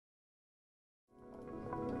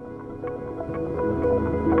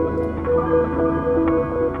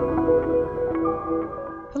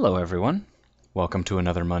Hello everyone, welcome to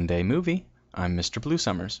another Monday movie. I'm Mr. Blue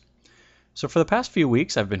Summers. So for the past few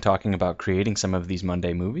weeks I've been talking about creating some of these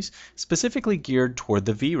Monday movies specifically geared toward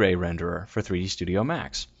the VRay renderer for 3D Studio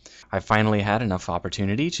Max. I've finally had enough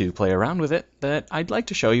opportunity to play around with it that I'd like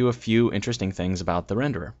to show you a few interesting things about the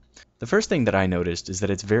renderer. The first thing that I noticed is that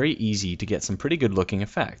it's very easy to get some pretty good looking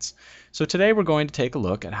effects. So today we're going to take a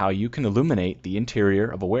look at how you can illuminate the interior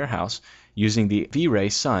of a warehouse using the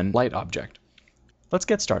VRay Sun light object. Let's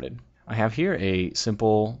get started. I have here a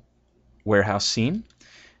simple warehouse scene,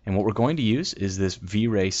 and what we're going to use is this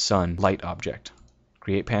VRay Sun light object.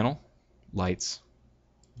 Create panel, lights,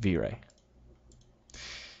 VRay.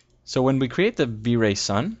 So when we create the VRay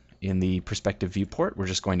Sun in the perspective viewport, we're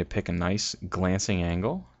just going to pick a nice glancing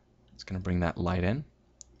angle. It's going to bring that light in.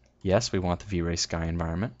 Yes, we want the VRay sky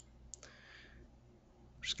environment.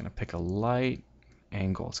 We're just going to pick a light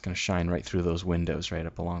angle. It's going to shine right through those windows right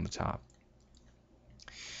up along the top.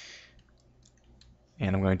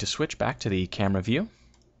 And I'm going to switch back to the camera view,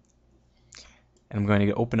 and I'm going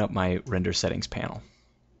to open up my render settings panel.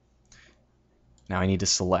 Now I need to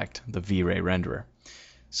select the VRay renderer.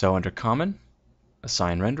 So under Common,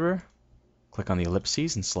 Assign Renderer, click on the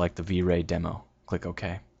ellipses and select the VRay demo. Click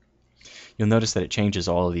OK. You'll notice that it changes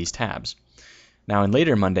all of these tabs. Now in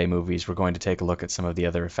later Monday movies we're going to take a look at some of the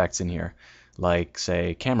other effects in here, like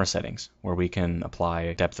say camera settings, where we can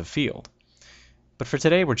apply depth of field. But for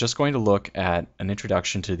today we're just going to look at an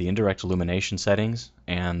introduction to the indirect illumination settings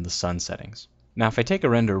and the sun settings. Now if I take a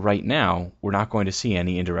render right now, we're not going to see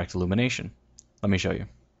any indirect illumination. Let me show you.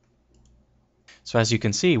 So as you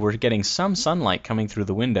can see, we're getting some sunlight coming through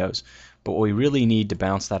the windows, but what we really need to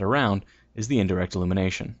bounce that around is the indirect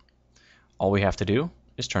illumination. All we have to do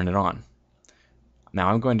is turn it on.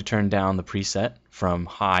 Now I'm going to turn down the preset from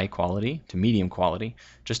high quality to medium quality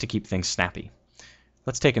just to keep things snappy.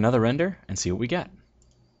 Let's take another render and see what we get.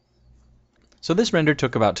 So this render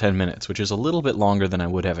took about 10 minutes, which is a little bit longer than I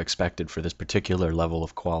would have expected for this particular level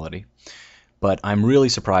of quality. But I'm really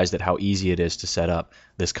surprised at how easy it is to set up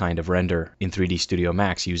this kind of render in 3D Studio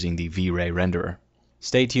Max using the VRay renderer.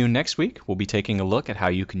 Stay tuned next week. We'll be taking a look at how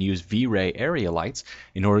you can use VRay area lights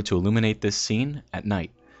in order to illuminate this scene at night.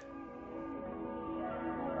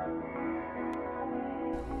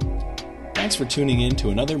 Thanks for tuning in to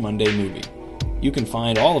another Monday movie. You can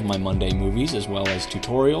find all of my Monday movies as well as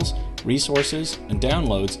tutorials, resources, and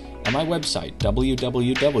downloads at my website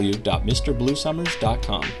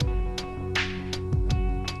www.mrbluesummers.com.